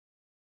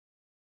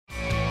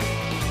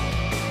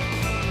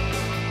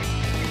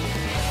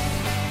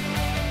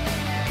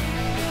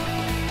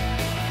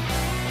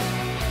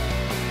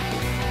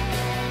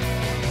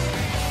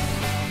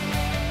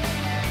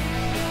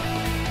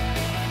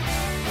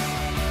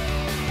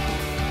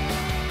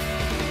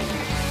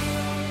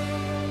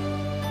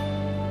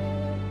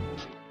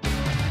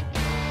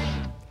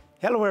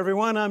Hello,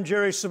 everyone. I'm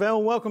Jerry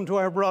Savelle. Welcome to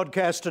our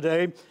broadcast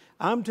today.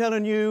 I'm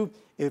telling you,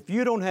 if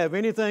you don't have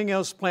anything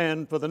else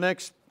planned for the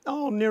next,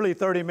 nearly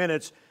 30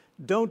 minutes,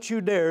 don't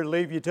you dare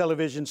leave your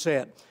television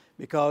set,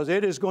 because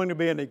it is going to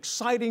be an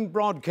exciting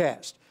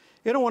broadcast.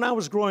 You know, when I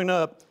was growing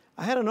up,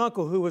 I had an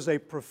uncle who was a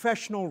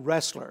professional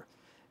wrestler,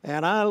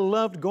 and I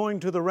loved going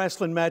to the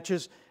wrestling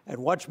matches and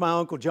watch my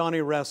Uncle Johnny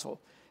wrestle.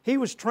 He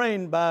was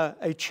trained by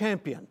a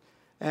champion,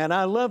 and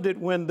I loved it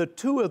when the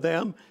two of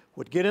them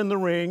would get in the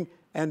ring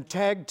and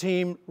tag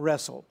team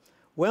wrestle.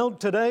 Well,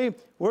 today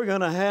we're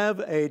going to have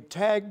a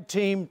tag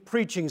team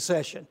preaching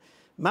session.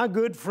 My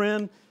good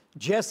friend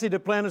Jesse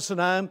Duplantis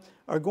and I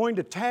are going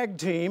to tag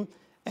team,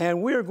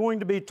 and we are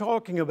going to be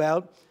talking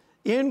about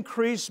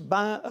increase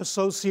by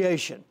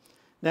association.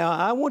 Now,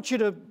 I want you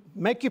to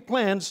make your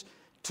plans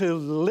to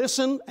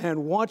listen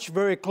and watch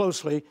very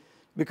closely,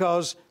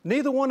 because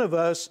neither one of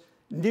us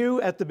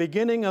knew at the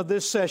beginning of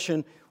this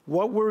session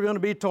what we're going to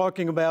be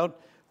talking about.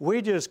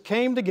 We just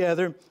came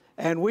together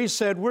and we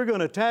said, we're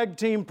going to tag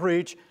team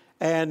preach,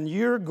 and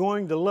you're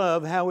going to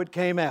love how it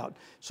came out.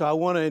 So I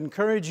want to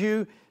encourage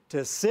you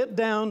to sit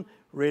down,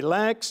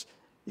 relax.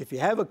 If you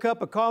have a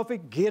cup of coffee,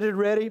 get it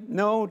ready.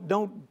 No,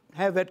 don't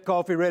have that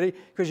coffee ready,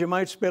 because you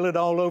might spill it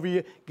all over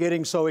you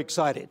getting so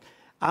excited.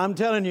 I'm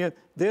telling you,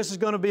 this is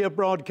going to be a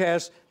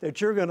broadcast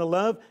that you're going to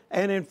love.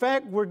 And in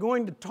fact, we're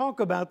going to talk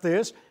about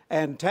this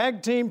and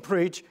tag team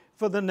preach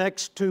for the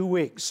next 2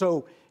 weeks.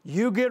 So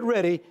you get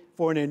ready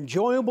for an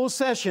enjoyable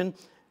session.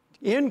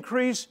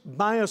 Increase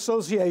by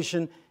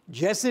association.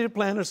 Jesse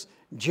Duplantis,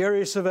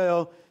 Jerry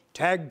Savelle,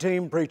 tag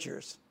team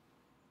preachers.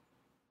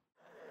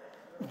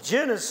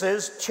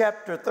 Genesis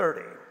chapter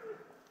 30.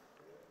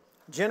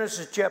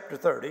 Genesis chapter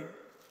 30,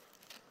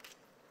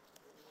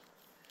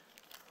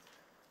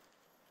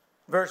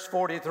 verse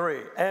 43.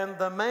 And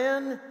the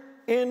man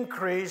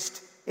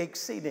increased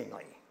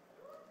exceedingly.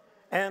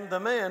 And the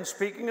man,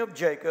 speaking of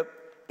Jacob,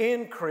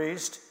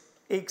 increased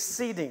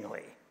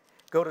exceedingly.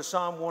 Go to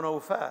Psalm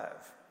 105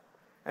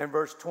 and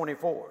verse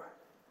 24.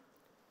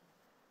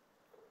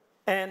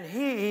 And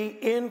he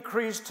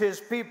increased his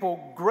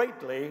people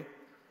greatly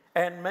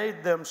and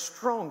made them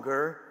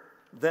stronger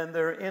than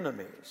their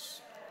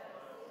enemies.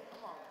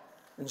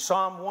 In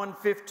Psalm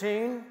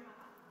 115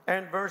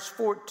 and verse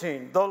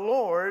 14, the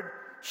Lord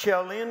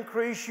shall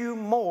increase you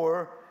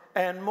more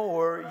and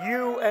more,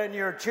 you and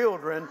your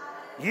children.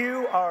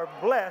 You are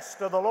blessed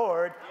of the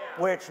Lord,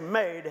 which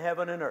made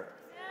heaven and earth.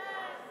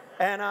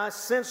 And I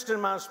sensed in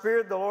my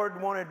spirit the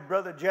Lord wanted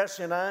Brother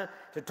Jesse and I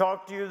to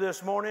talk to you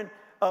this morning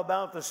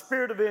about the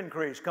spirit of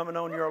increase coming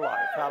on your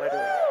life.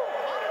 Hallelujah.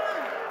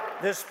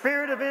 The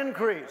spirit of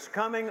increase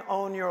coming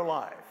on your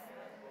life.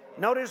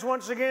 Notice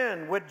once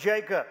again with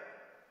Jacob,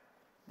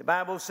 the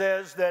Bible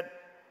says that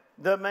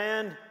the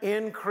man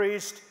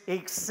increased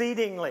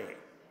exceedingly.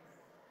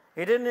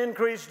 He didn't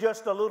increase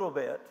just a little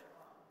bit,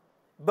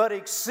 but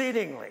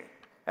exceedingly.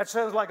 That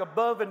sounds like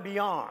above and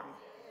beyond.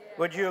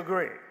 Would you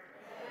agree?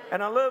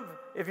 And I love,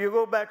 if you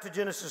go back to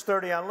Genesis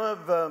 30, I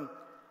love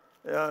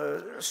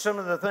some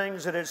of the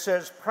things that it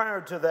says prior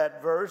to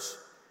that verse.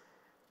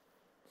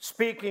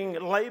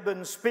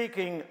 Laban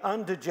speaking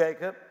unto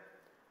Jacob,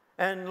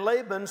 and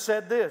Laban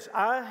said this, if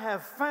I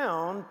have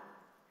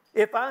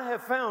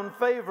found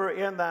favor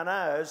in thine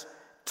eyes,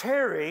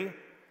 tarry,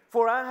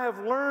 for I have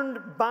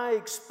learned by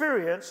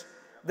experience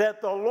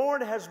that the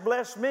Lord has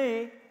blessed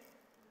me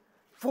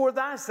for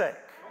thy sake.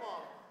 Come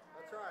on.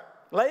 That's right.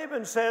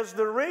 Laban says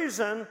the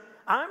reason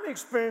I'm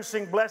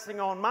experiencing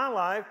blessing on my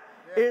life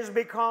is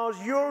because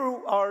you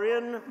are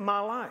in my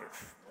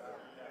life.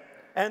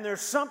 And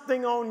there's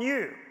something on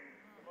you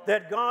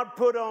that God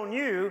put on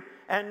you,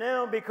 and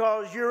now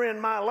because you're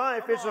in my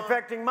life, it's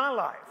affecting my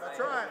life. That's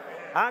right.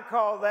 I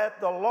call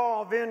that the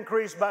law of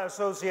increase by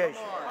association.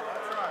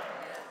 That's right.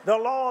 The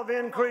law of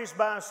increase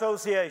by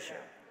association.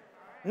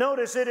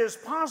 Notice it is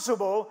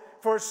possible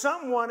for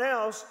someone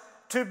else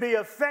to be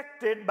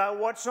affected by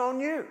what's on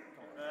you.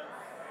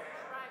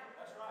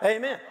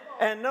 Amen.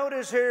 And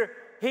notice here,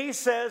 he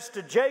says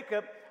to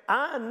Jacob,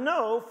 I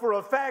know for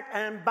a fact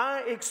and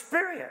by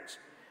experience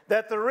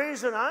that the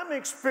reason I'm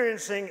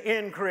experiencing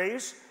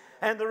increase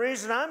and the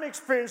reason I'm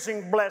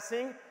experiencing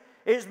blessing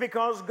is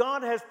because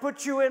God has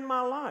put you in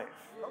my life.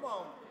 Come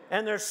on.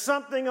 And there's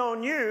something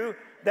on you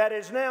that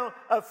is now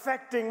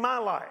affecting my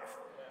life.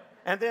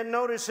 And then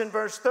notice in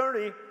verse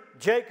 30,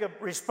 Jacob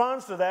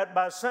responds to that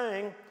by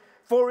saying,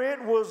 for it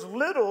was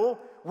little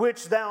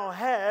which thou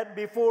had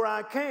before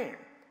I came,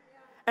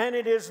 and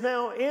it is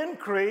now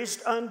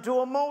increased unto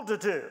a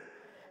multitude.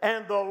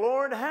 And the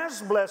Lord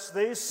has blessed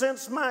thee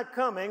since my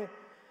coming,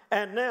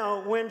 and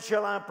now when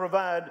shall I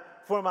provide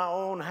for my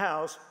own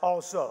house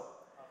also?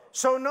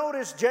 So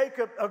notice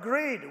Jacob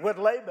agreed with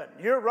Laban.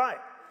 You're right.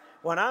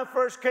 When I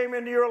first came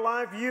into your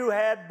life, you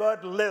had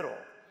but little.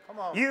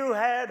 You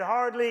had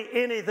hardly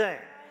anything.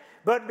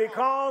 But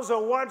because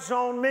of what's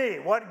on me,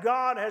 what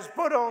God has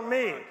put on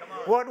me,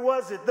 what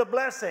was it? The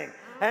blessing.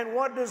 And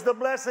what does the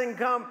blessing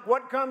come?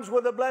 What comes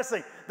with the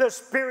blessing? The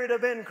spirit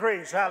of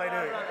increase.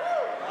 Hallelujah.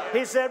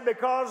 He said,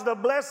 because the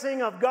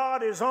blessing of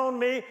God is on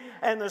me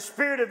and the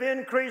spirit of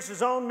increase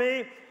is on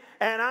me,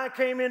 and I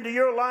came into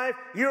your life,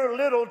 your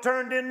little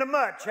turned into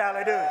much.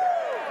 Hallelujah.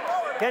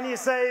 Can you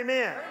say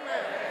amen?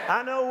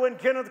 I know when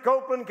Kenneth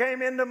Copeland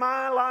came into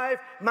my life,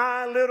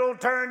 my little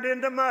turned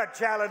into much.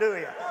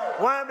 Hallelujah.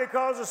 Why?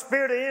 Because the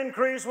spirit of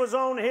increase was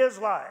on his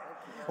life.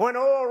 When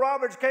Oral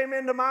Roberts came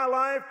into my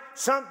life,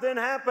 something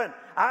happened.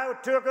 I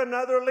took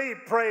another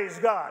leap, praise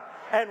God.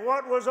 And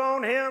what was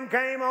on him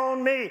came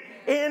on me.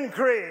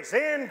 Increase,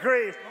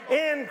 increase,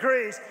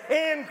 increase,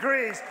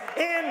 increase,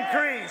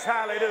 increase.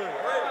 Hallelujah.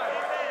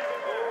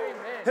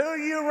 Who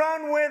you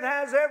run with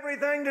has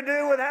everything to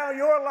do with how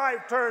your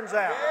life turns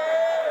out.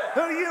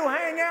 Who you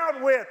hang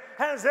out with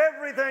has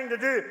everything to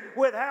do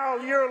with how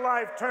your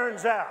life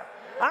turns out.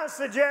 I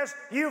suggest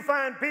you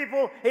find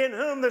people in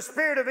whom the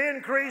spirit of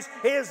increase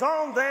is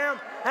on them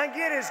and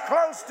get as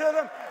close to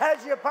them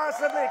as you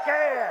possibly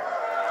can.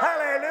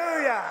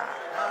 Hallelujah.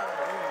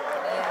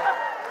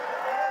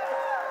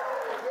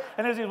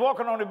 And as he was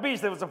walking on the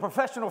beach, there was a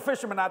professional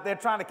fisherman out there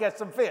trying to catch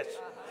some fish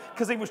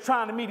because he was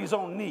trying to meet his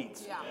own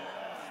needs.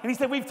 And he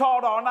said, we've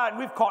toiled all night and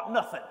we've caught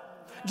nothing.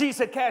 Jesus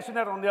said, cast your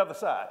net on the other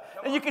side.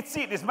 And you could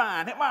see it in his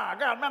mind. My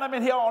God, man, I've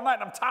been here all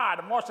night and I'm tired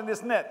of washing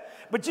this net.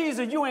 But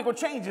Jesus, you ain't going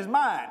to change his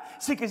mind.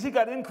 See, because he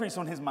got increase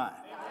on his mind.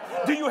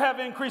 Do you have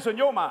increase on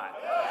your mind?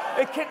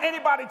 Can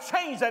anybody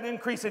change that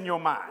increase in your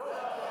mind?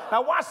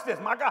 Now watch this,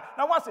 my God.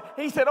 Now watch it.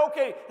 He said,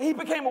 okay, he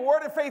became a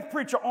word of faith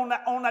preacher on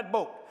that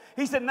boat.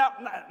 He said, now,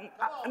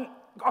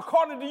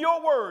 according to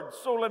your words,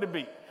 so let it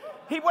be.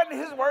 He wasn't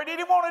his word. He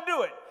didn't want to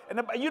do it.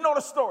 And you know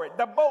the story.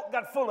 The boat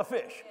got full of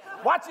fish.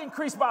 Watch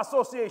increase by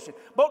association.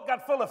 Boat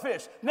got full of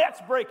fish.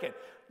 Nets breaking.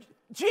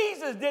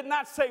 Jesus did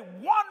not say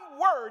one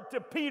word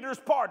to Peter's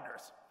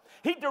partners.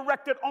 He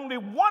directed only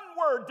one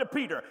word to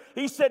Peter.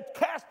 He said,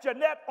 cast your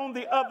net on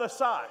the other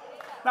side.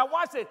 Now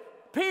watch it.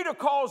 Peter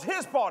calls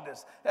his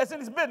partners. That's in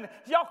his business.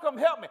 Y'all come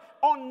help me.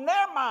 On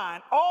their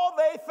mind, all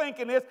they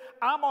thinking is,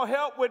 I'm going to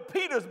help with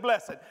Peter's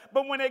blessing.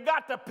 But when they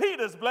got to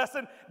Peter's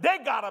blessing, they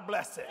got a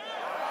blessing.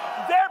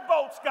 Their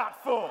boats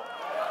got full.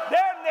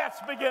 Their nets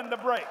began to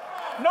break.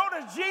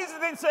 Notice Jesus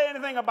didn't say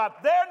anything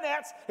about their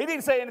nets. He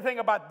didn't say anything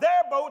about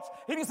their boats.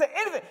 He didn't say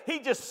anything. He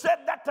just said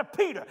that to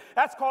Peter.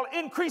 That's called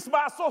increase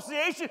by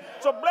association.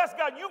 So bless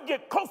God, you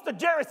get close to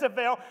Jerry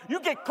Savelle,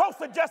 you get close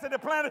to Jesse the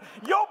Planter,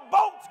 your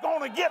boat's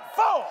going to get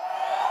full.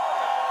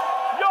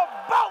 Your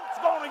boat's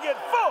going to get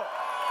full.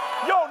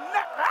 Your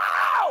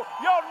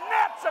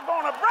nets are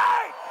going to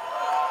break.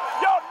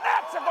 Your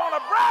nets are going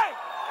to break.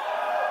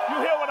 You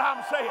hear what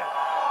I'm saying?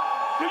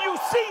 Do you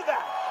see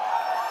that?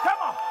 Come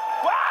on.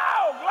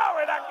 Wow,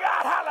 glory to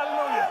God.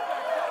 Hallelujah.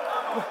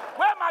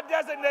 Where my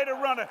designated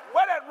runner?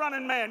 Where that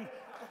running man?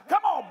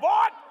 Come on,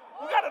 boy.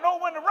 You got to know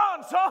when to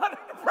run, son.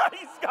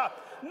 Praise God.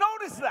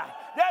 Notice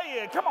that. There he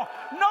is. Come on.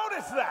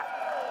 Notice that.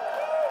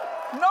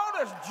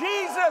 Notice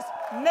Jesus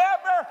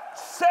never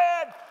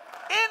said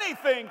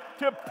anything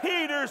to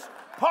Peter's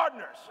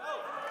partners.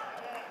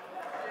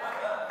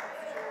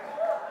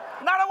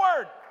 Not a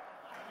word.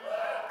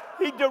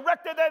 He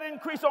directed that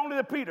increase only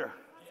to Peter.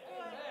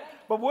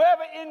 But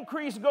wherever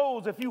increase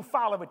goes, if you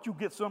follow it, you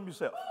get some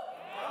yourself.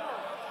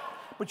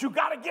 But you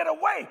got to get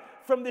away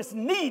from this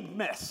need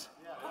mess.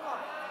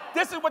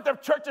 This is what the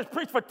church has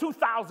preached for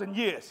 2,000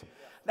 years.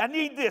 I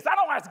need this. I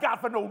don't ask God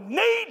for no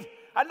need.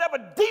 I never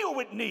deal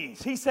with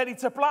needs. He said he'd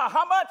supply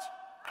how much?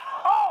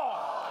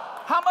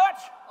 All. How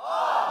much?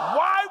 All.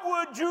 Why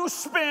would you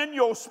spend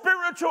your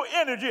spiritual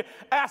energy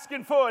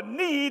asking for a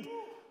need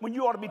when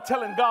you ought to be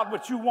telling God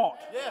what you want?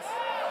 Yes.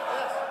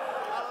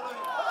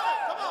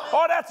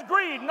 Oh, that's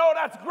greed. No,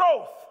 that's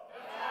growth.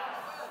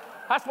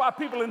 That's why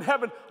people in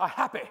heaven are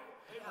happy,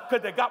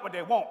 because they got what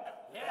they want.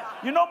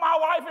 You know my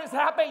wife is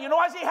happy. You know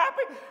why she's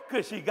happy?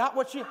 Because she got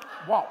what she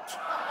wants.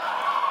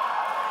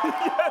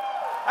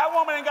 That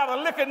woman ain't got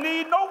a lick of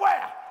need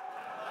nowhere.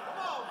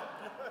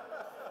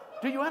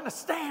 Do you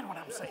understand what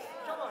I'm saying?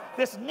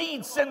 This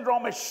need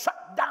syndrome has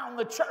shut down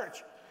the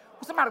church.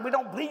 What's the matter? We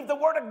don't believe the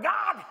word of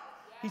God.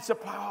 He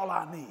supplies all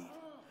our need.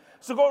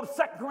 So go to 2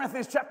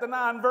 Corinthians chapter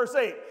 9, verse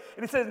 8.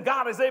 And it says,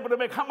 God is able to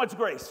make how much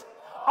grace?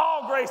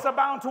 All grace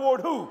abound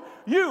toward who?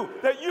 You.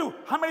 That you,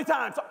 how many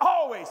times?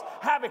 Always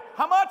having,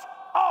 how much?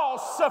 All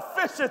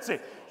sufficiency.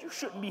 You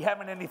shouldn't be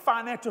having any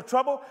financial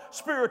trouble,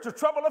 spiritual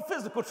trouble, or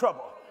physical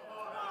trouble.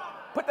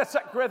 Put that 2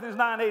 Corinthians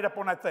 9, 8 up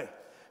on that thing.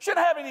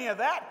 Shouldn't have any of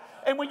that.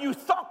 And when you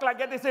talk like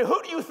that, they say,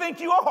 who do you think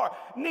you are?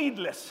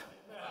 Needless.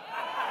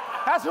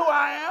 That's who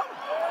I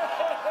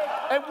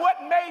am. And what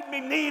made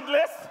me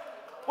needless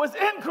was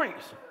increase.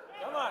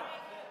 Come on.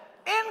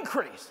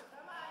 Increase.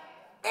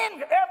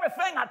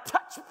 Everything I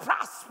touch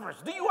prospers.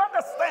 Do you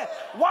understand?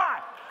 Why?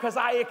 Because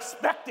I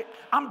expect it.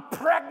 I'm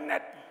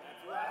pregnant.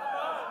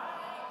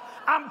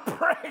 I'm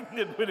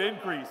pregnant with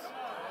increase.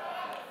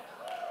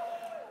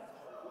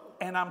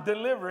 And I'm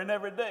delivering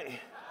every day.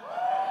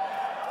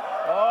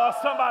 Oh,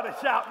 somebody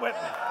shout with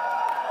me.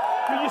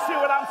 Do you see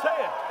what I'm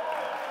saying?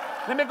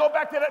 Let me go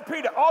back to that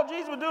Peter. All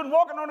Jesus was doing,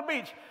 walking on the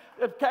beach,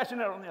 cashing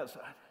it on the other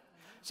side.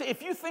 See,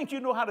 if you think you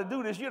know how to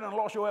do this, you done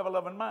lost your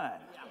ever-loving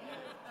mind.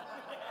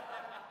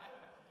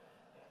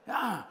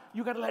 Nah,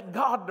 you got to let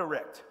God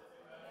direct.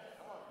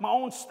 My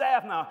own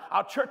staff now,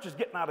 our church is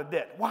getting out of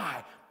debt.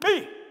 Why? Me.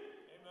 Amen.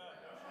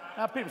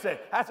 Now people say,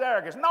 that's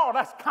arrogance. No,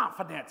 that's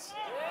confidence.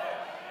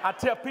 Yeah. I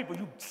tell people,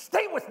 you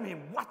stay with me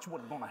and watch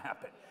what's going to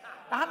happen.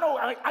 I know,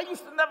 I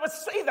used to never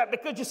say that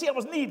because you see, I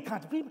was need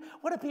conscious. People,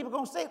 what are people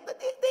going to say? They ain't going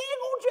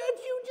to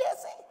judge you,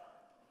 Jesse.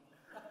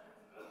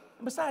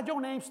 And besides, your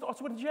name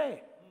starts with a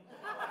J.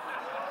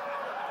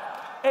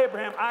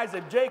 Abraham,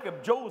 Isaac,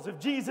 Jacob, Joseph,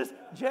 Jesus,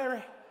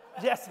 Jerry,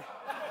 Jesse.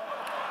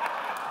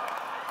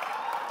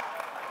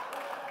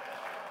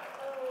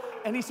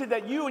 And he said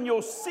that you and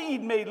your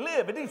seed may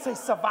live. It didn't say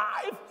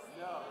survive.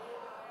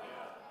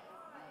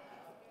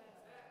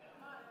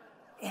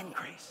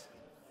 Increase.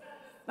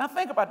 Now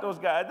think about those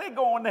guys. They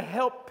go on to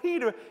help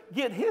Peter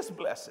get his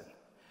blessing.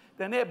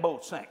 Then their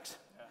boat sinks.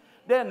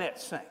 Their net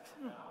sinks.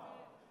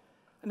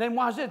 And then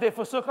watch this. They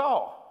forsook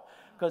all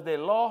because they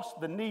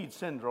lost the need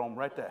syndrome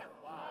right there.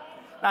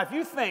 Now if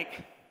you think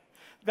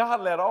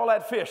God let all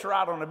that fish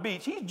rot on the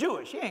beach, he's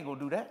Jewish. He ain't going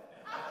to do that.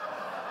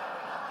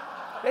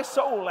 They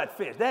sold that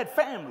fish. They had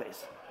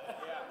families.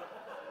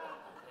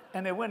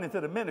 And they went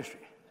into the ministry.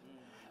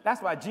 That's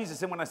why Jesus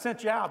said, when I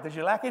sent you out, did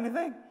you lack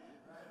anything?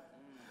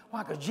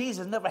 Why? Because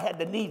Jesus never had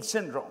the need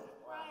syndrome.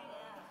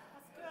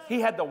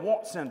 He had the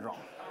want syndrome.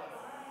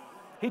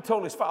 He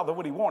told his father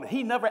what he wanted.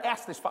 He never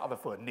asked his father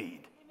for a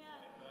need.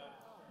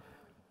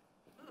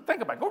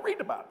 Think about it. Go read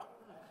the Bible.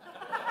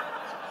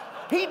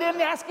 He didn't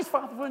ask his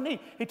father for a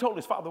need. He told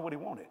his father what he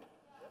wanted.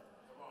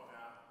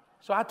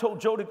 So I told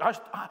Jody,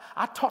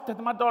 I talked to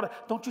my daughter,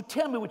 don't you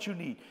tell me what you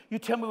need. You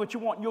tell me what you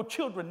want. Your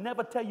children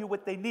never tell you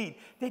what they need.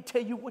 They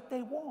tell you what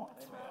they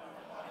want.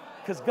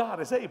 Because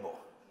God is able.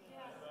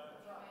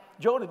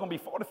 Jody's going to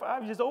be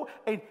 45 years old,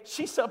 and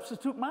she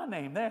substitute my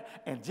name there,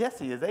 and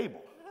Jesse is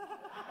able.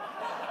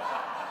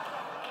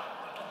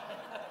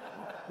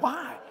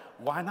 Why?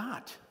 Why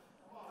not?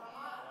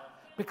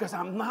 Because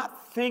I'm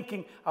not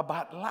thinking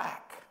about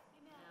lack.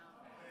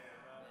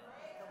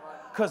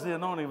 Because the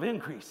anointing of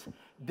increase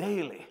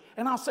daily.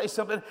 And I'll say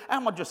something,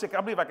 I'm going to just say,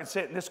 I believe I can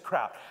say it in this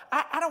crowd.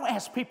 I don't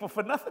ask people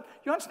for nothing.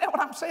 You understand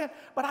what I'm saying?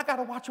 But I got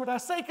to watch what I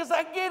say because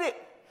I get it.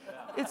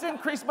 It's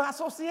increased by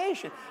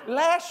association.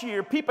 Last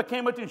year, people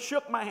came up and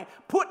shook my hand,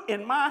 put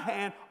in my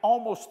hand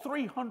almost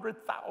 $300,000.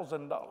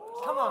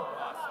 Come on.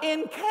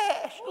 In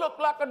cash, looked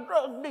like a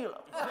drug dealer.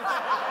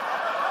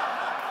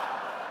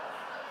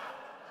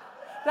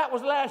 That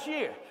was last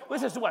year.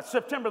 This is what,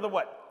 September the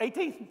what,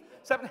 18th?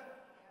 17th?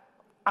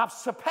 I've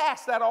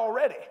surpassed that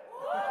already.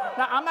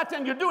 Now, I'm not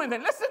telling you to do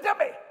anything. Listen to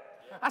me.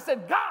 I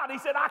said, God, he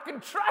said, I can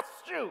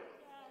trust you.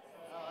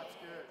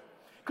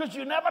 Because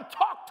you never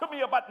talk to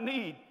me about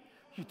need.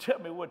 You tell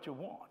me what you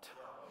want.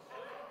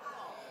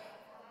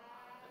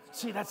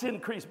 See, that's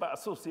increased by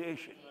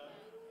association.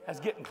 That's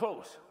getting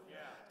close.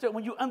 So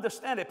when you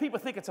understand it, people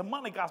think it's a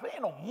money gospel. It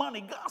ain't no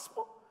money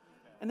gospel.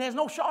 And there's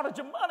no shortage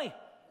of money.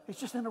 It's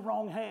just in the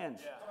wrong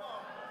hands.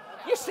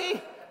 You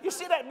see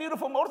that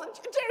beautiful motor?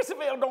 Jerry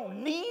Savelle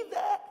don't need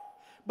that,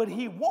 but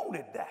he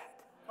wanted that.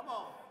 Come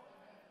on.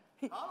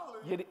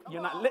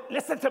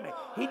 Listen to me.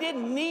 He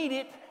didn't need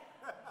it.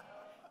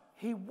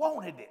 He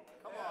wanted it.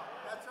 Come on.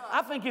 That's right.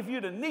 I think if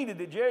you'd have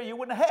needed it, Jerry, you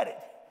wouldn't have had it.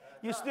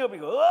 You'd still be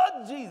going,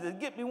 oh, Jesus,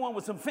 get me one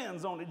with some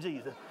fins on it,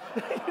 Jesus.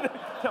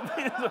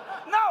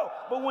 No,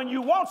 but when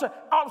you want to,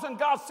 all of a sudden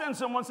God sends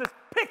someone and says,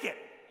 pick it.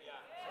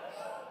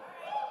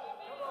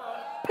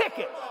 Pick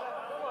it.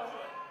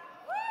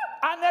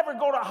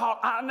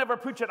 I never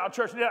preach at our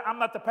church. I'm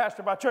not the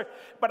pastor of our church,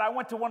 but I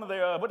went to one of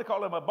the, what they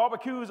call them,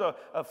 barbecues or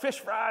fish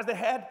fries they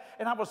had,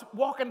 and I was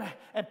walking,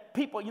 and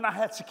people, I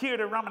had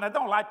security around me, and I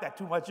don't like that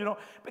too much,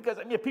 because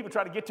people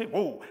try to get to,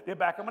 whoa, they're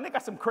back up, and they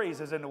got some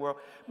crazies in the world.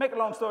 Make a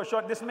long story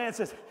short, this man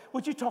says,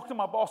 would you talk to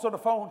my boss on the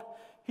phone?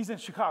 He's in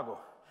Chicago.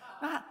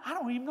 Now, I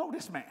don't even know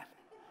this man.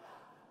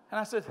 And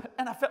I said,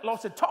 I felt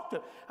lost and talked to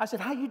him. I said,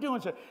 how you doing,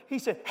 sir? He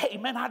said, hey,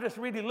 man, I just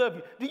really love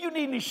you. Do you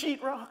need any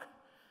sheetrock?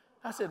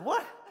 I said,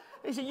 what?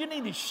 He said, you need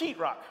any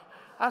sheetrock.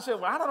 I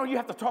said, well, I don't know. You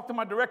have to talk to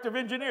my director of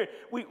engineering.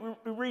 We're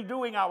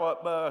redoing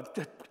our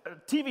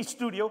TV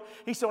studio.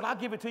 He said, well, I'll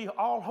give it to you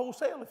all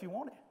wholesale if you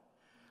want it.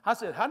 I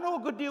said, I know a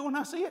good deal when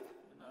I see it.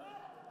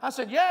 I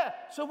said, yeah.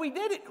 So we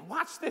did it.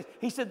 Watch this.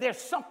 He said, there's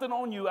something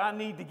on you I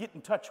need to get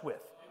in touch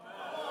with.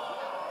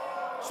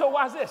 So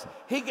watch this.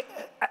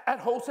 At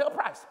wholesale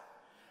price.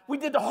 We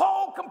did the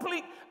whole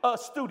complete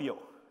studio.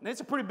 And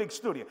it's a pretty big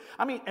studio.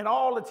 I mean, and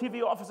all the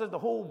TV offices, the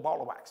whole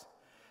ball of wax.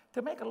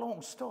 To make a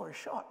long story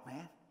short,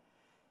 man,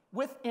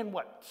 within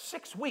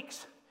 6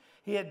 weeks,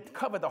 he had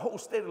covered the whole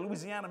state of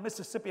Louisiana,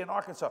 Mississippi, and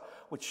Arkansas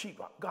with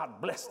sheetrock. God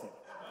blessed him.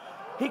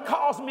 He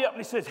calls me up and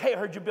he says, hey, I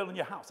heard you're building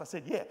your house. I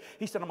said, yeah.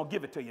 He said, I'm going to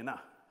give it to you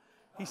now.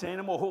 He said, ain't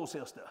no more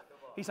wholesale stuff.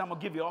 He said, I'm going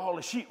to give you all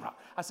the sheetrock.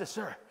 I said,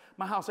 sir,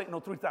 my house ain't no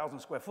 3,000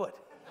 square foot.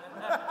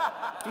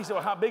 He said,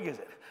 well, how big is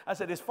it? I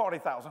said, it's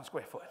 40,000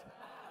 square foot.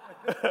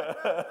 Look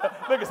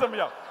at some of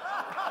y'all.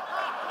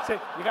 Say,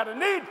 you got a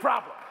need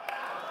problem.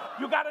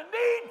 You got a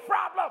need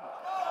problem.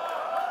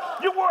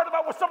 You're worried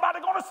about what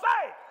somebody's going to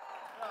say.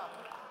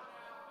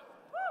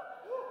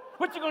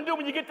 What you going to do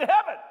when you get to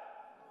heaven?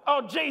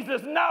 Oh,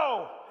 Jesus,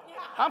 no.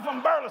 I'm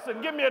from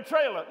Burleson. Give me a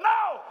trailer.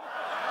 No.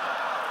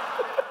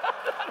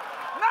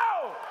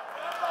 No.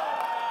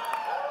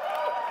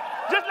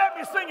 Just let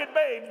me sing it,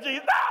 babe,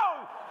 Jesus.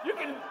 No. You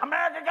can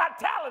America Got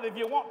Talent if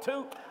you want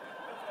to.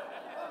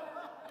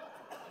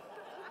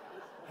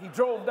 He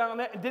drove down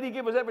there, and did he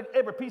give us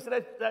every piece of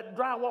that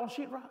drywall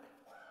sheetrock?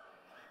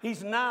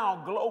 He's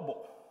now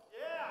global.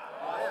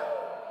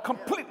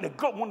 Completely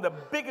global. One of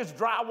the biggest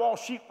drywall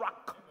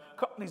sheetrock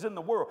companies in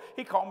the world.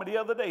 He called me the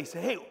other day. He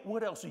said, hey,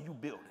 what else are you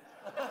building?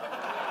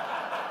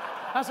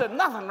 I said,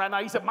 nothing right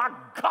now. He said, my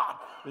God,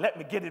 let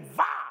me get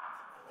involved.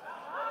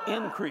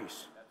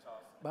 Increase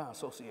by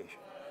association.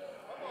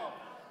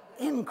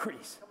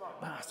 Increase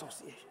by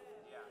association.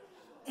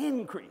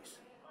 Increase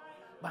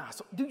by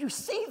association. Do you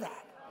see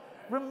that?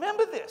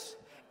 Remember this.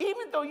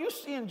 Even though you're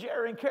seeing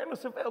Jerry and Carolyn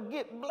Savelle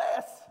get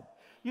blessed,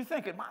 you're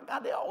thinking, my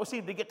God, they always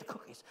seem to get the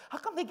cookies. How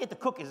come they get the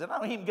cookies and I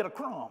don't even get a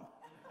crumb?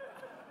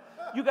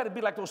 You got to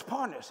be like those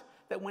partners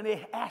that when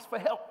they ask for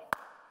help,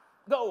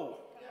 go.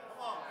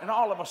 And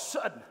all of a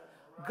sudden,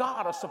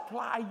 God will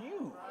supply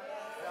you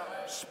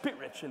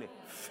spiritually,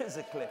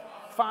 physically,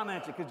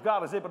 financially, because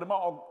God is able to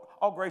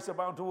all grace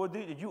abound toward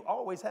thee, that you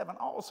always have an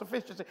all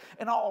sufficiency,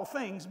 and all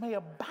things may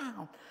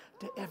abound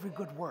to every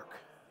good work.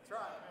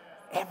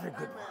 Every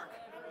good work.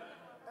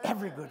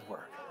 Every good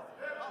work.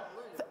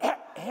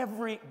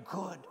 Every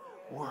good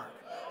work.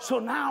 So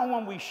now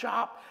when we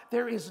shop,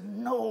 there is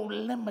no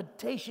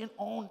limitation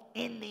on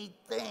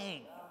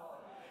anything.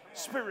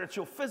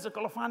 Spiritual,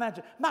 physical, or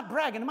financial. I'm not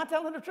bragging. Am I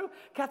telling the truth?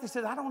 Kathy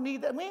says, I don't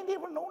need that. We ain't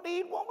even no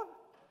need, woman.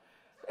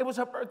 It was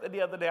her birthday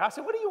the other day. I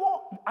said, what do you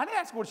want? I didn't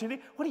ask her what she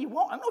need. What do you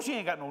want? I know she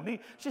ain't got no need.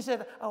 She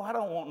said, oh, I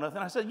don't want nothing.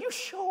 I said, you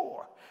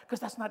sure? Because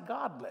that's not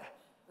godly.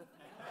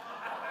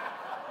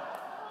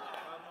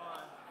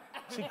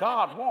 See,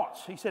 God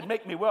wants. He said,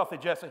 make me wealthy,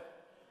 Jesse.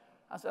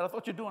 I said, I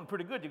thought you're doing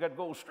pretty good. You got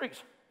gold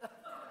streaks.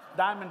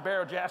 Diamond,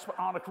 beryl, jasper,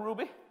 onyx,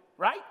 ruby,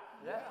 right?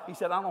 Yeah. He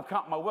said, I don't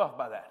count my wealth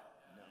by that.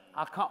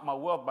 I count my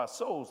wealth by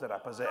souls that I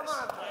possess.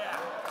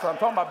 So I'm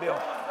talking about Bill.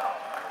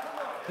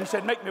 He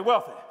said, make me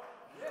wealthy.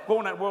 Go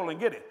in that world and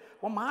get it.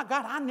 Well, my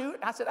God, I knew it.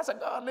 I said, that's a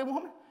godly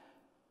woman.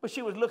 But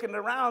she was looking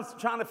around,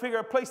 trying to figure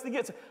a place to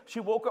get.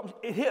 She woke up,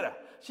 it hit her.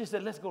 She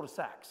said, let's go to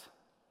Saks.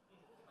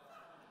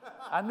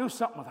 I knew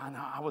something was,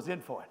 I was in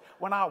for it.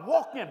 When I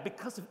walked in,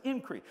 because of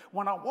increase,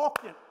 when I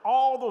walked in,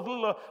 all those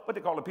little, what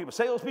they call the people,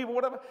 salespeople,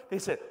 whatever, they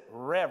said,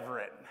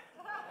 Reverend.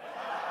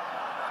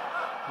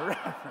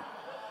 Reverend.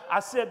 I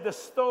said, the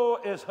store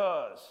is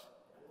hers.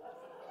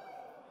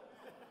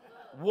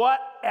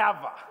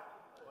 Whatever.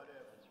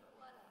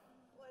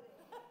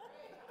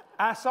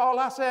 That's all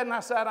I said, and I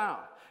sat down.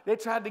 They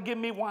tried to give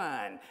me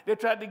wine. They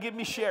tried to give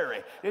me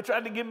sherry. They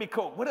tried to give me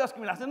Coke. What else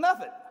can we do? I said,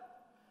 nothing.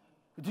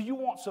 Do you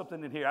want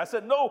something in here? I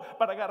said, no,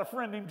 but I got a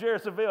friend named Jerry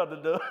Savelle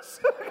that does.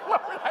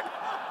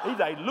 He's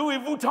a Louis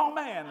Vuitton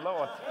man,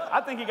 Lord. I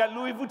think he got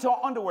Louis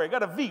Vuitton underwear. He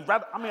got a V,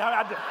 right? I mean,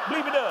 I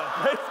believe he does.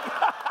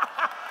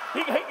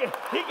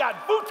 he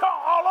got Vuitton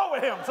all over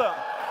him, son.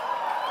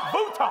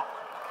 Vuitton.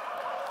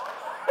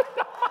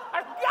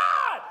 My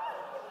God!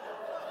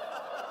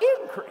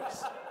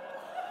 Increase.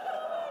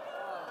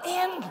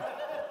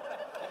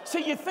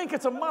 See, you think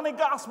it's a money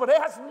gospel.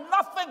 It has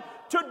nothing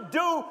to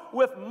do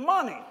with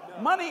money.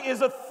 Money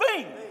is a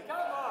thing.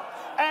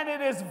 And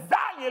it is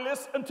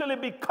valueless until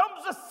it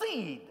becomes a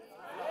seed.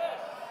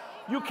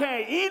 You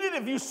can't eat it.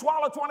 If you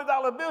swallow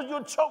 $20 bills,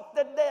 you'll choke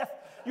to death.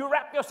 You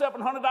wrap yourself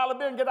in a $100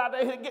 bill and get out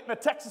there and get in a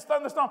Texas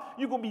thunderstorm,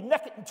 you're going to be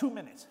naked in 2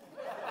 minutes.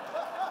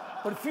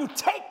 But if you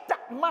take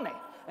that money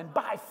and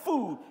buy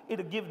food,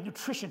 it'll give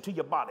nutrition to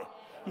your body.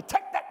 You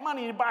take that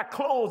money and buy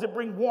clothes that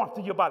bring warmth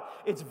to your body.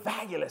 It's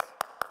valueless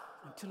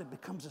until it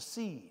becomes a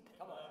seed.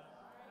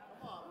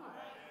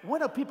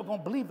 When are people going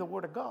to believe the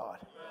word of God?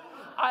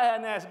 I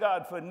hadn't asked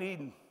God for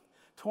needing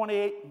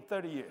 28 and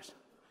 30 years,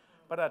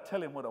 but I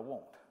tell him what I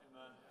want.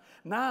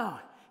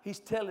 Now he's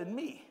telling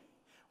me,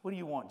 what do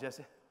you want,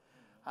 Jesse?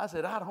 I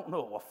said, I don't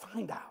know. Well,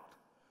 find out.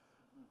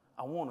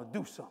 I want to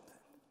do something.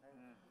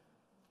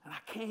 And I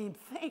can't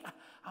think.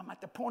 I'm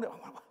at the point of,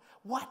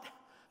 what?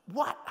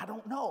 What? I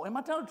don't know. Am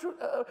I telling the truth?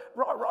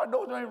 Roy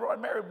knows me. Roy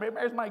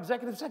Mary's my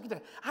executive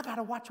secretary. I got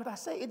to watch what I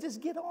say. It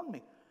just get on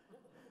me.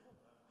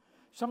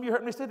 Some of you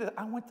heard me say that.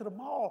 I went to the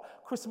mall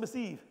Christmas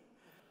Eve.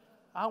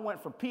 I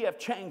went from P.F.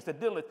 Chang's to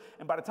Dillard's,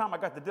 and by the time I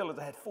got to Dillard's,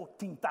 I had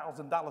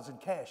 $14,000 in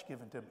cash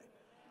given to me.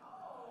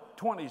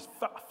 20s,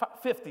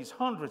 50s,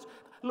 100s.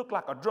 Looked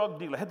like a drug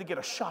dealer. Had to get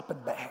a shopping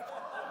bag.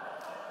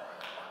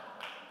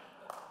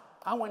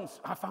 I went,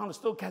 I found a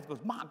store. Kathy goes,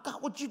 my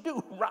God, what'd you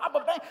do? Rob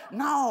a bank?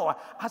 No.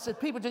 I said,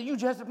 people, you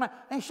just,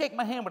 ain't shake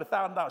my hand with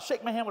 $1,000.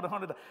 Shake my hand with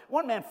 $100.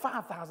 One man,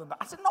 $5,000.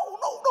 I said, no.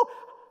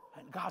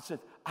 And God said,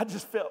 I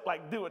just felt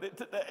like doing it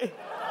today.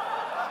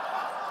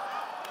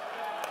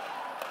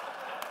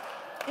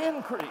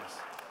 Increase.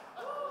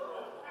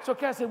 So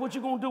Kathy said, what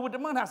you going to do with the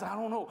money? I said, I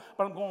don't know,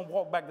 but I'm going to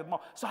walk back to the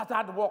mall. So I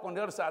tried to walk on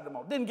the other side of the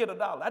mall. Didn't get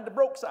 $1. At the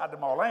broke side of the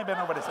mall. I ain't been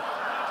over this side.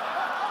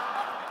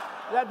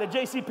 At the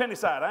J.C. Penney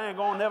side. I ain't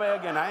going never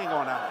again. I ain't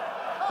going down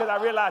there. Because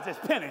I realized there's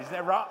pennies.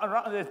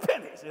 There's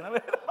pennies. You know?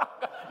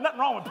 Nothing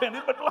wrong with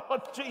pennies, but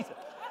Lord Jesus.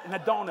 And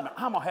that dawned on me,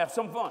 I'm going to have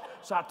some fun.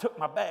 So I took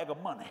my bag of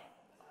money.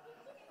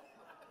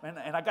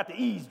 And I got the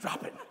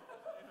eavesdropping.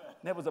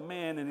 And there was a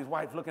man and his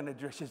wife looking at the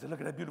dress. She said, look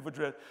at that beautiful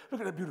dress.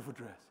 Look at that beautiful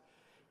dress.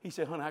 He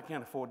said, honey, I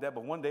can't afford that,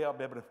 but one day I'll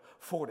be able to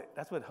afford it.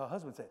 That's what her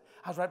husband said.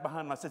 I was right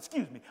behind him. I said,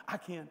 excuse me, I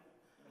can.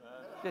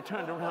 They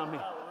turned around me.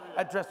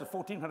 That dress was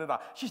 $1,400.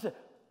 She said,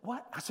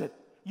 what? I said,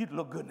 you'd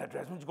look good in that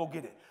dress. Why don't you go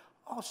get it?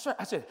 Oh, sir.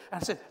 I said,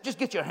 just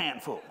get your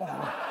handful. Then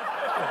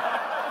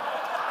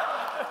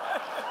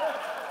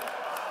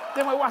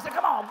my wife said,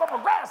 come on, go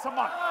grab some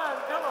money.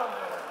 Come on.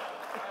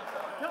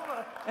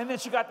 And then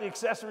she got the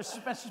accessories. She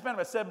spent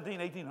about $1,700,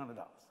 $1,800. It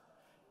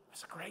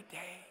was a great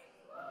day.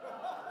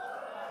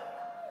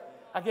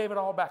 I gave it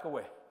all back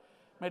away.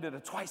 Made it a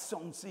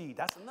twice-sown seed.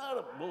 That's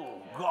another,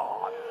 oh,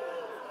 God.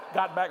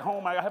 Got back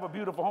home. I have a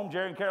beautiful home.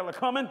 Jerry and Carol are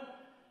coming.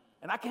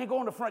 And I can't go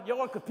in the front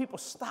yard because people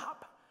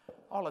stop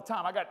all the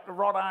time. I got the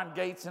wrought iron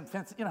gates and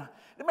fences. You know,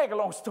 to make a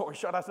long story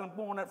short, I said, I'm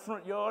going in that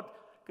front yard.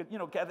 Because, you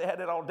know, Kathy had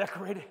it all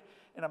decorated.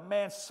 And a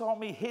man saw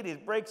me hit his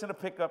brakes in a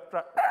pickup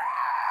truck.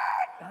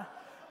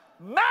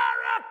 Merry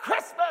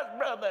Christmas,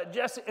 Brother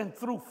Jesse, and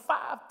threw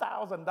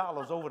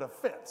 $5,000 over the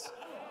fence.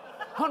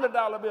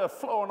 $100 bill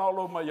flowing all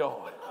over my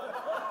yard.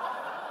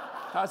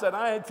 I said,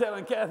 I ain't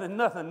telling Kathy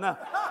nothing now.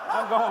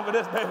 I'm going for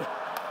this, baby.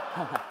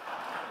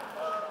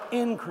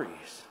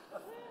 Increase.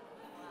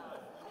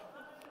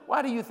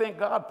 Why do you think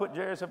God put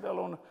Jerry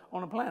Savelle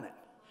on the planet?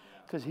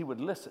 Because he would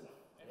listen.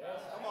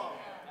 Yes. Come on.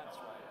 That's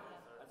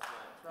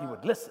right. He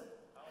would listen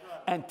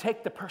and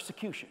take the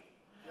persecution.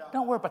 Yeah.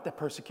 Don't worry about that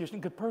persecution,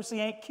 because Percy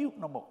ain't cute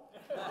no more.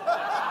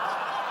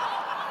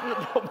 It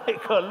don't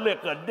make a lick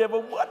of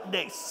difference what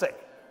they say.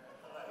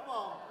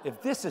 If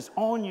this is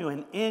on you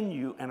and in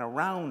you and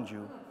around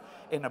you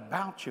and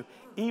about you,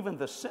 even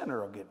the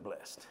sinner will get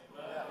blessed.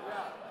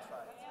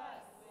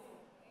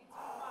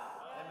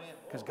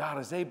 Because God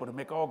is able to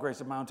make all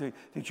grace abound to you,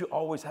 that you're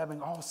always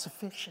having all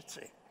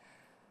sufficiency.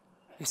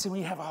 You see, when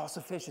you have all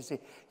sufficiency,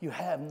 you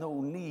have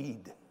no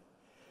need.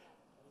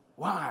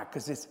 Why?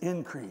 Because it's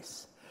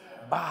increase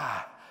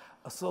by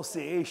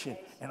association,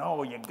 and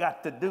all you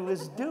got to do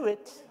is do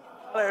it.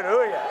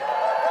 Hallelujah.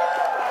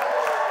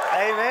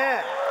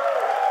 Amen.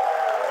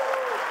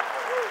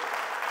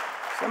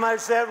 Somebody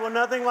said, well,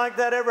 nothing like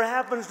that ever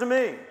happens to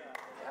me.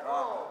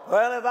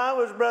 Well, if I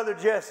was Brother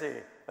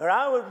Jesse or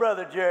I was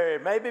Brother Jerry,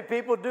 maybe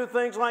people do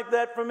things like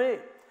that for me.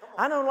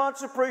 I know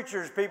lots of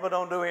preachers people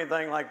don't do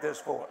anything like this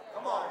for.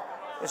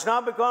 It's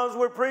not because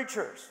we're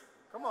preachers.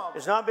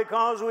 It's not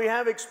because we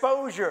have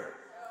exposure.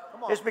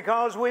 It's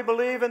because we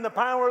believe in the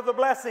power of the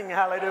blessing.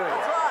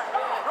 Hallelujah.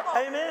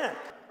 Amen.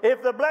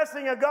 If the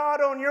blessing of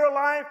God on your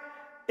life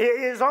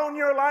is on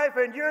your life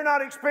and you're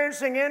not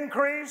experiencing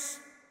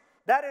increase,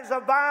 that is a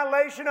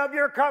violation of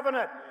your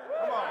covenant.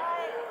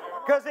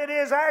 Because it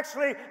is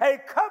actually a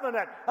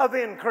covenant of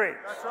increase.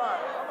 That's right.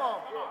 Come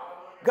on.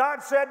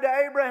 God said to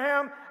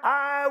Abraham,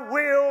 I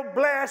will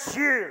bless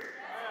you.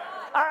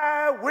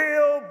 I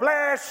will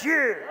bless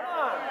you.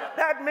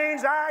 That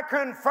means I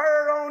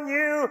confer on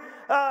you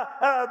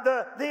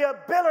the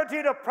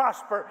ability to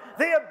prosper,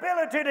 the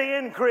ability to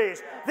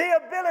increase, the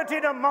ability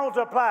to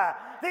multiply,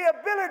 the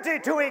ability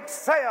to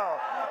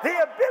excel,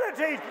 the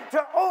ability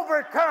to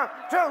overcome,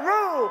 to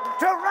rule,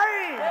 to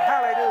reign.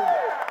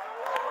 Hallelujah.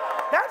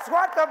 That's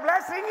what the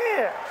blessing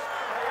is.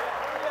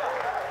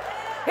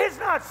 It's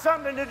not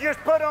something to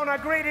just put on a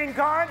greeting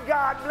card,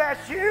 God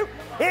bless you.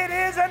 It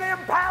is an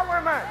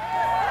empowerment,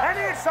 and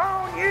it's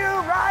on you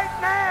right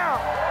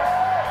now.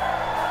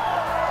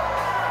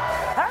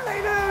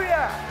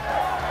 Hallelujah.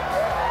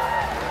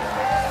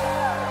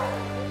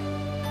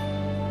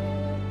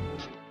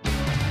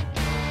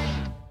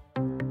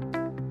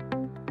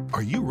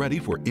 Are you ready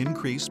for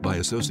increase by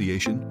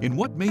association? In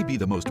what may be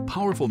the most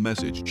powerful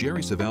message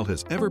Jerry Savelle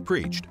has ever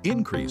preached,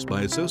 Increase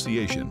by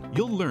Association,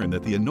 you'll learn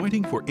that the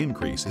anointing for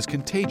increase is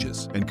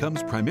contagious and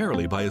comes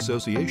primarily by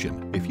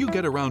association. If you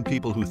get around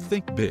people who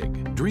think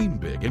big, dream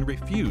big, and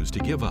refuse to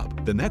give up,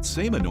 then that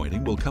same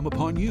anointing will come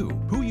upon you.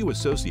 Who you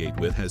associate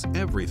with has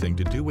everything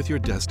to do with your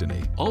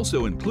destiny.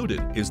 Also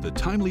included is the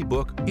timely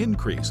book,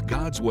 Increase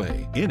God's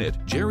Way. In it,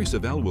 Jerry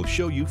Savelle will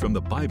show you from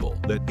the Bible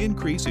that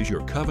increase is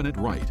your covenant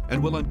right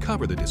and will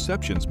uncover the deceptions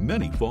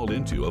many fall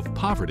into of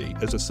poverty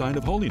as a sign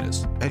of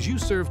holiness. As you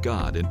serve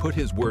God and put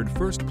His Word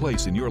first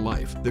place in your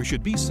life, there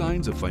should be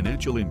signs of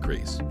financial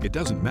increase. It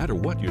doesn't matter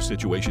what your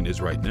situation is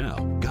right now.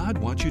 God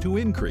wants you to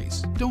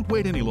increase. Don't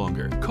wait any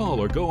longer. Call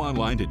or go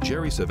online to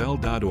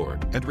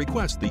jerrysavelle.org and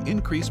request the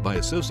Increase by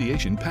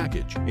Association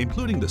package,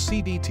 including the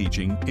CD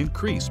teaching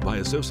Increase by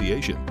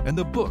Association and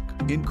the book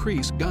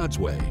Increase God's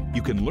Way.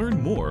 You can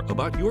learn more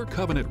about your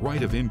covenant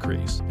right of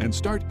increase and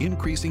start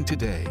increasing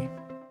today.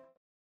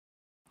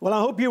 Well, I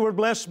hope you were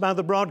blessed by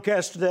the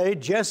broadcast today.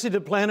 Jesse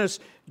Duplantis,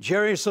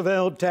 Jerry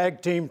Savelle,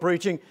 tag team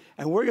preaching,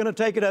 and we're going to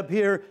take it up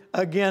here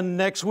again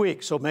next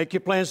week, so make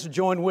your plans to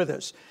join with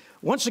us.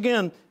 Once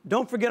again,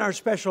 don't forget our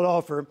special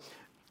offer,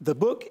 the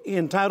book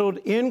entitled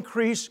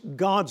Increase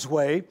God's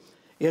Way.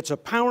 It's a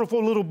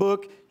powerful little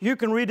book. You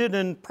can read it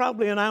in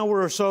probably an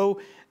hour or so,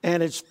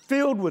 and it's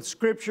filled with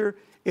Scripture.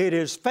 It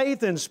is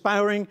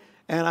faith-inspiring,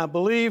 and I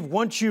believe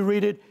once you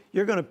read it,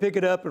 you're going to pick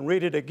it up and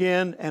read it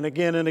again and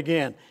again and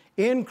again.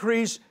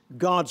 Increase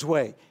God's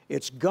way.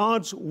 It's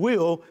God's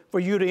will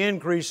for you to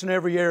increase in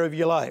every area of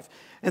your life.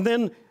 And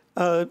then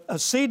a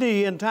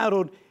CD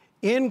entitled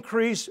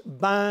Increase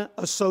by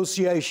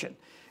Association.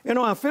 You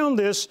know, I found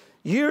this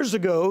years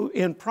ago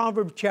in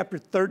Proverbs chapter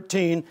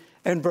 13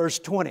 and verse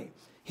 20.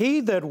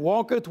 He that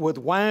walketh with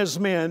wise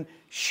men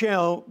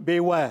shall be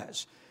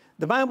wise.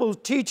 The Bible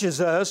teaches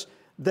us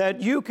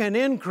that you can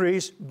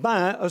increase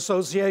by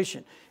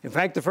association. In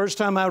fact, the first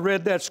time I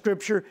read that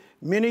scripture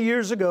many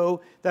years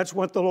ago, that's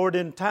what the Lord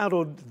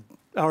entitled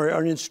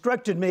or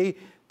instructed me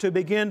to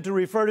begin to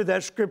refer to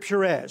that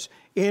scripture as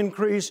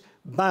increase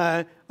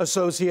by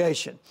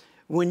association.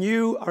 When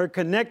you are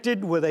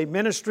connected with a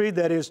ministry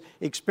that is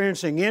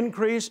experiencing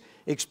increase,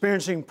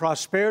 experiencing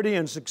prosperity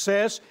and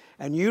success,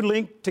 and you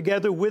link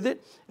together with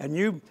it and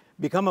you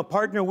become a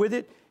partner with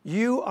it,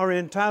 you are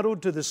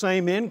entitled to the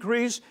same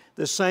increase,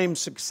 the same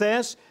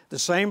success, the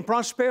same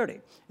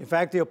prosperity. In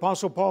fact, the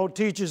Apostle Paul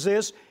teaches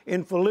this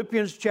in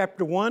Philippians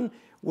chapter 1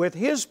 with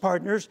his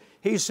partners.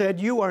 He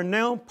said, you are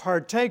now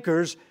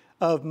partakers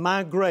of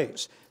my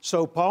grace.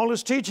 So Paul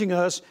is teaching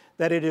us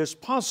that it is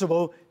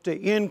possible to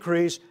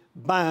increase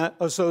by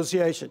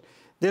association.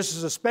 This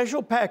is a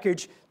special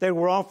package that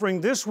we're offering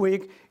this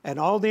week, and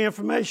all the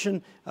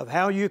information of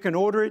how you can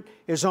order it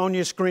is on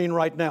your screen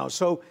right now.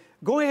 So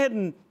go ahead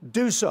and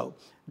do so.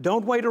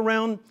 Don't wait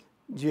around.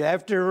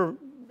 After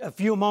a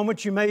few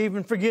moments, you may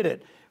even forget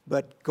it.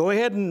 But go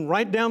ahead and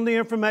write down the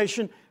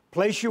information,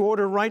 place your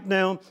order right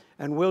now,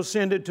 and we'll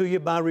send it to you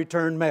by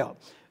return mail.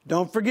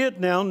 Don't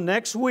forget now,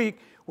 next week,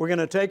 we're going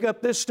to take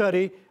up this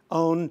study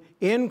on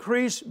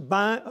increase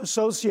by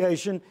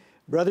association.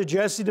 Brother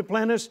Jesse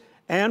Duplantis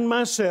and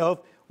myself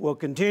will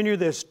continue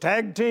this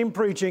tag team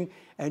preaching,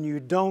 and you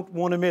don't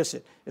want to miss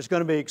it. It's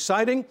going to be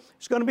exciting.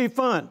 It's going to be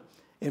fun.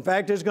 In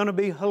fact, it's going to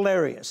be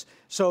hilarious.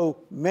 So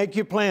make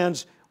your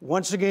plans,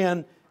 once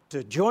again,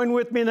 to join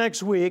with me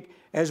next week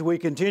as we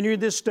continue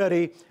this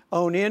study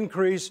on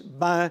increase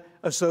by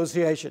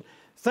association.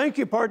 Thank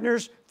you,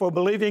 partners, for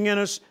believing in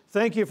us.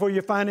 Thank you for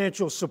your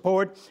financial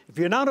support. If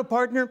you're not a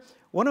partner,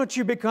 why don't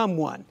you become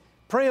one?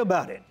 Pray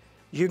about it.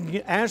 You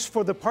can ask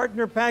for the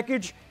partner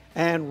package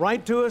and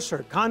write to us or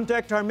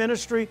contact our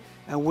ministry,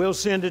 and we'll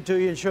send it to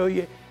you and show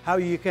you how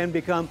you can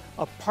become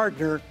a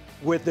partner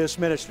with this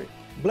ministry.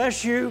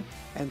 Bless you,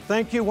 and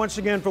thank you once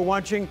again for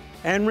watching.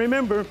 And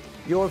remember,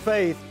 your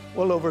faith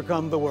will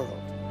overcome the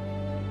world.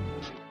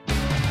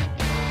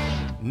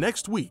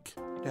 Next week.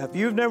 Now, if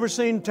you've never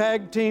seen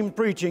tag team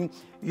preaching,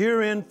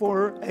 you're in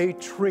for a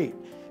treat.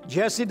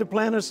 Jesse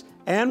Duplantis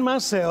and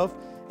myself,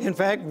 in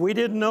fact, we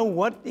didn't know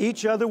what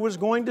each other was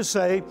going to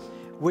say.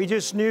 We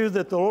just knew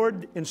that the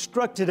Lord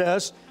instructed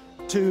us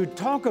to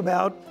talk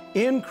about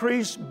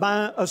increase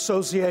by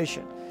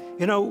association.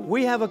 You know,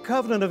 we have a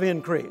covenant of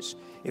increase.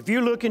 If you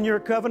look in your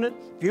covenant,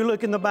 if you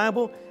look in the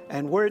Bible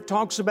and where it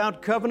talks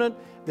about covenant,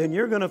 then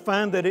you're going to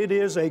find that it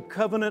is a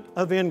covenant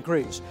of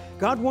increase.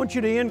 God wants you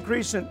to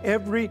increase in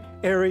every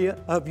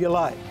area of your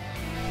life.